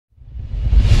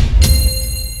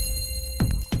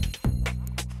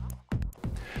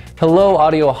Hello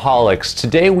Audioholics.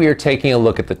 Today we are taking a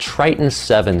look at the Triton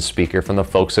 7 speaker from the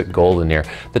folks at GoldenEar.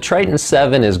 The Triton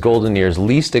 7 is GoldenEar's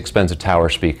least expensive tower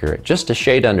speaker, just a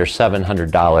shade under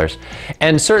 $700.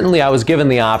 And certainly I was given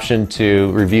the option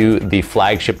to review the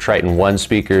flagship Triton 1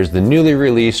 speakers, the newly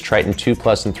released Triton 2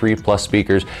 Plus and 3 Plus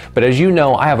speakers, but as you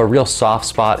know, I have a real soft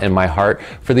spot in my heart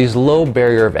for these low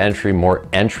barrier of entry, more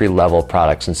entry-level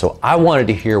products, and so I wanted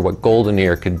to hear what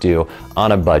GoldenEar could do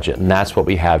on a budget, and that's what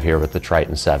we have here with the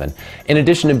Triton 7. In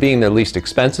addition to being their least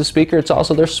expensive speaker, it's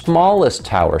also their smallest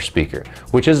tower speaker,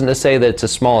 which isn't to say that it's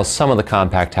as small as some of the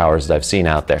compact towers that I've seen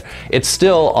out there. It's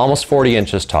still almost 40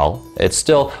 inches tall. It's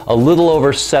still a little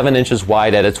over 7 inches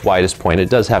wide at its widest point. It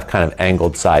does have kind of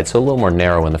angled sides, so a little more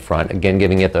narrow in the front, again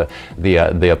giving it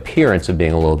the appearance of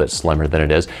being a little bit slimmer than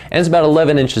it is. And it's about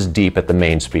 11 inches deep at the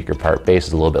main speaker part. Base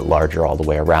is a little bit larger all the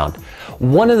way around.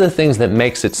 One of the things that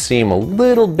makes it seem a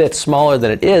little bit smaller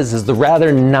than it is the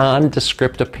rather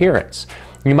nondescript appearance.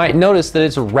 You might notice that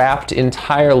it's wrapped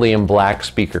entirely in black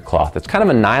speaker cloth. It's kind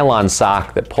of a nylon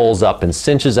sock that pulls up and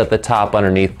cinches at the top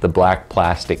underneath the black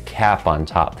plastic cap on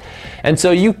top. And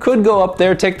so you could go up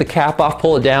there, take the cap off,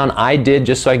 pull it down. I did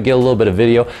just so I could get a little bit of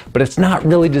video, but it's not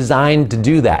really designed to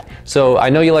do that. So I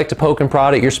know you like to poke and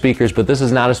prod at your speakers, but this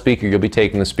is not a speaker you'll be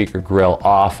taking the speaker grill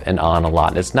off and on a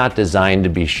lot. It's not designed to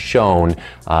be shown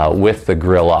with the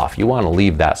grill off. You want to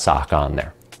leave that sock on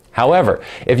there. However,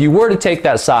 if you were to take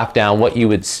that sock down, what you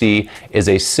would see is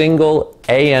a single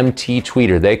AMT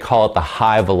tweeter. They call it the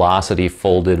high velocity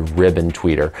folded ribbon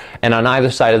tweeter. And on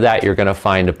either side of that, you're going to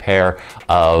find a pair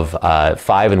of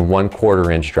 5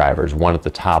 1/4 inch drivers, one at the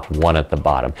top, one at the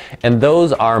bottom. And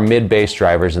those are mid-bass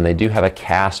drivers, and they do have a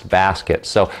cast basket.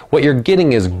 So what you're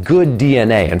getting is good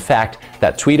DNA. In fact,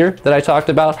 that tweeter that I talked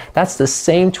about, that's the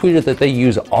same tweeter that they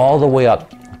use all the way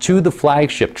up to the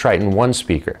flagship Triton 1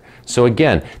 speaker. So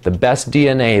again, the best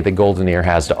DNA that GoldenEar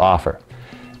has to offer.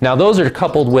 Now those are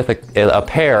coupled with a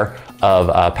pair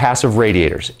of passive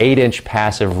radiators, 8-inch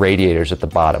passive radiators at the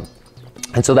bottom.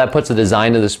 And so that puts the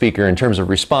design of the speaker in terms of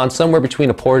response somewhere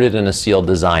between a ported and a sealed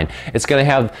design. It's going to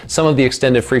have some of the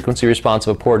extended frequency response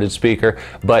of a ported speaker,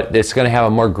 but it's going to have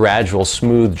a more gradual,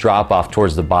 smooth drop off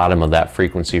towards the bottom of that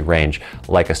frequency range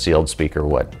like a sealed speaker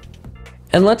would.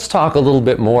 And let's talk a little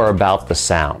bit more about the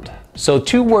sound. So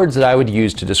 2 words that I would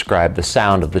use to describe the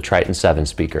sound of the Triton 7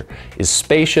 speaker is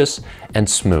spacious and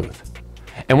smooth.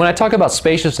 And when I talk about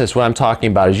spaciousness, what I'm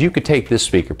talking about is you could take this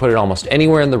speaker, put it almost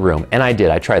anywhere in the room, and I did.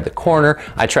 I tried the corner,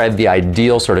 I tried the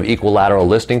ideal sort of equilateral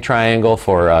listening triangle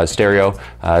for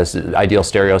ideal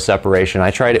stereo separation.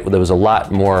 I tried it, there was a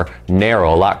lot more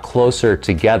narrow, a lot closer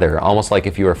together, almost like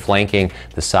if you were flanking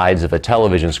the sides of a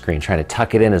television screen, trying to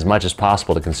tuck it in as much as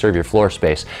possible to conserve your floor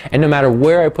space. And no matter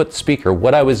where I put the speaker,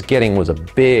 what I was getting was a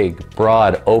big,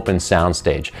 broad, open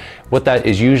soundstage. What that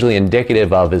is usually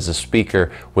indicative of is a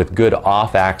speaker with good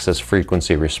off-axis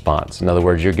frequency response. In other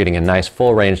words, you're getting a nice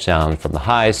full range sound from the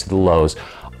highs to the lows,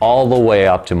 all the way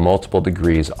up to multiple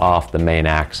degrees off the main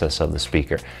axis of the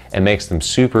speaker. It makes them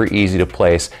super easy to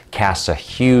place, casts a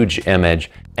huge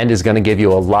image, and is going to give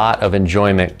you a lot of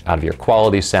enjoyment out of your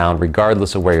quality sound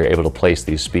regardless of where you're able to place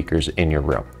these speakers in your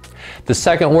room. The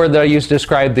second word that I use to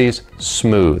describe these,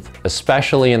 smooth,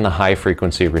 especially in the high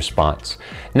frequency response.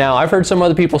 Now, I've heard some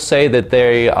other people say that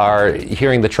they are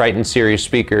hearing the Triton series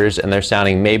speakers and they're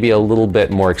sounding maybe a little bit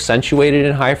more accentuated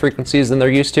in high frequencies than they're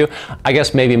used to. I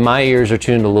guess maybe my ears are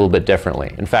tuned a little bit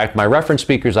differently. In fact, my reference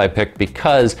speakers I picked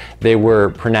because they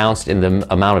were pronounced in the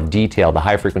amount of detail, the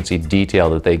high frequency detail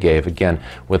that they gave, again,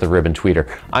 with a ribbon tweeter.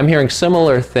 I'm hearing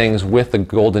similar things with the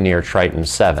GoldenEar Triton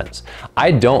 7s.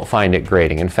 I don't find it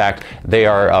grating. In fact, they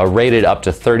are rated up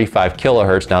to 35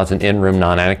 kilohertz. Now it's an in-room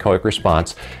non-anechoic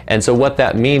response. And so what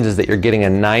that means is that you're getting a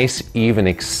nice, even,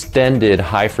 extended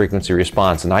high frequency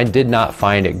response. And I did not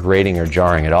find it grating or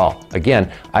jarring at all.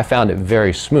 Again, I found it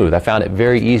very smooth. I found it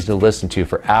very easy to listen to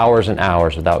for hours and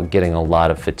hours without getting a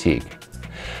lot of fatigue.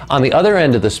 On the other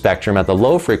end of the spectrum, at the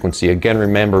low frequency, again,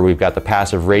 remember we've got the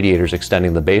passive radiators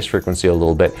extending the bass frequency a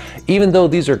little bit. Even though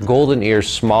these are GoldenEar's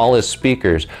smallest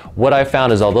speakers, what I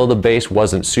found is although the bass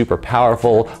wasn't super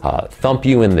powerful, thump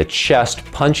you in the chest,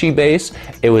 punchy bass,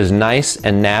 it was nice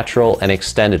and natural and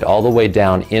extended all the way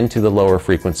down into the lower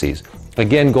frequencies.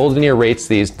 Again, GoldenEar rates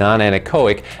these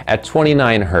non-anechoic at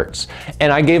 29 Hertz.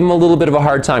 And I gave them a little bit of a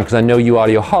hard time because I know you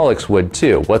Audioholics would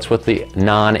too. What's with the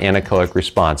non-anechoic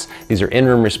response? These are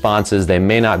in-room responses. They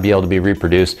may not be able to be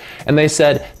reproduced. And they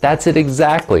said, that's it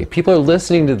exactly. People are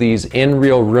listening to these in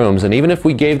real rooms, and even if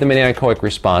we gave them an anechoic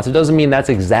response, it doesn't mean that's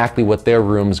exactly what their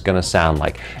room's going to sound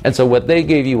like. And so what they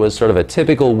gave you was sort of a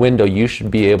typical window you should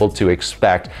be able to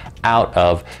expect out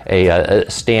of a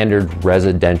standard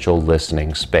residential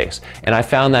listening space. And I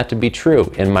found that to be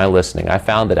true in my listening. I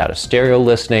found that out of stereo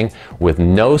listening with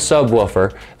no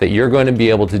subwoofer, that you're going to be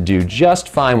able to do just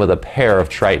fine with a pair of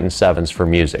Triton 7s for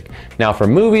music. Now for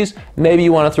movies, maybe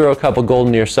you want to throw a couple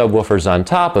GoldenEar subwoofers on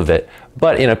top of it,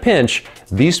 but in a pinch,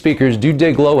 these speakers do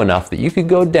dig low enough that you could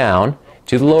go down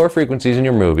to the lower frequencies in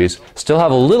your movies, still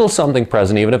have a little something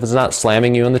present even if it's not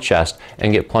slamming you in the chest,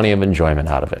 and get plenty of enjoyment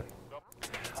out of it.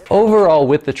 Overall,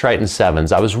 with the Triton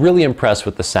 7s, I was really impressed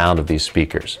with the sound of these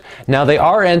speakers. Now, they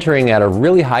are entering at a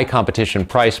really high competition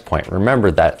price point.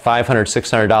 Remember that $500,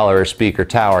 $600 speaker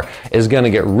tower is going to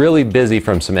get really busy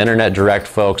from some internet direct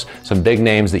folks, some big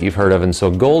names that you've heard of, and so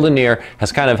GoldenEar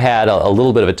has kind of had a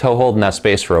little bit of a toehold in that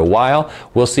space for a while.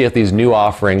 We'll see if these new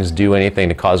offerings do anything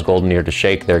to cause GoldenEar to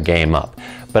shake their game up.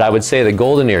 But I would say that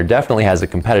GoldenEar definitely has a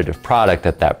competitive product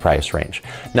at that price range.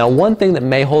 Now, one thing that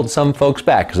may hold some folks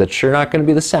back, because it's sure not going to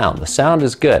be the sound. The sound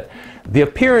is good. The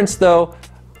appearance, though,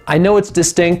 I know it's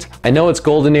distinct, I know it's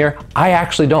GoldenEar, I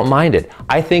actually don't mind it.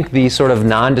 I think the sort of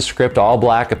nondescript all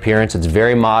black appearance, it's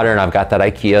very modern. I've got that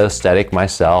IKEA aesthetic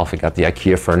myself. I got the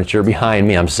IKEA furniture behind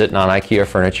me. I'm sitting on IKEA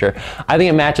furniture. I think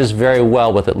it matches very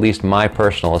well with at least my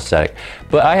personal aesthetic.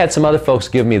 But I had some other folks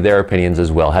give me their opinions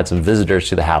as well. Had some visitors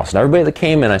to the house, and everybody that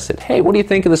came in, I said, hey, what do you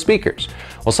think of the speakers?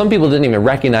 Well, some people didn't even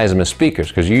recognize them as speakers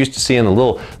because you're used to seeing the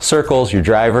little circles, your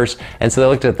drivers, and so they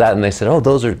looked at that and they said, oh,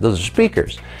 those are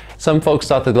speakers. Some folks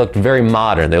thought they looked very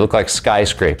modern. They looked like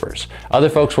skyscrapers. Other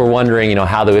folks were wondering,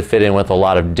 how they would fit in with a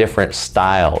lot of different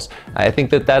styles. I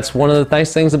think that that's one of the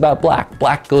nice things about black.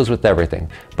 Black goes with everything.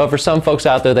 But for some folks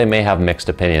out there, they may have mixed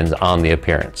opinions on the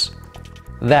appearance.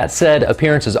 That said,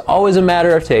 appearance is always a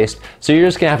matter of taste, so you're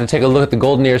just gonna have to take a look at the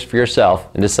GoldenEars for yourself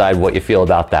and decide what you feel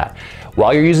about that.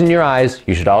 While you're using your eyes,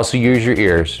 you should also use your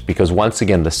ears, because once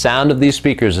again, the sound of these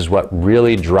speakers is what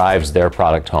really drives their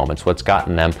product home. It's what's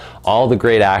gotten them all the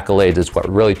great accolades. It's what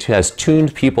really has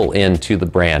tuned people into the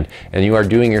brand, and you are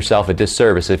doing yourself a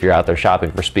disservice if you're out there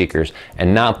shopping for speakers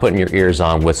and not putting your ears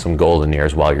on with some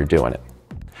GoldenEars while you're doing it.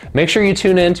 Make sure you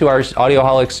tune in to our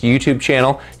Audioholics YouTube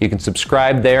channel. You can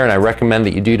subscribe there, and I recommend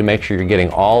that you do to make sure you're getting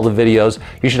all the videos.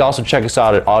 You should also check us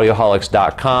out at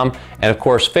audioholics.com, and of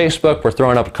course Facebook. We're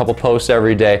throwing up a couple posts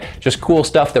every day. Just cool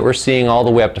stuff that we're seeing all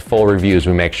the way up to full reviews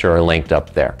we make sure are linked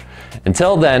up there.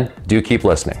 Until then, do keep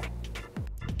listening.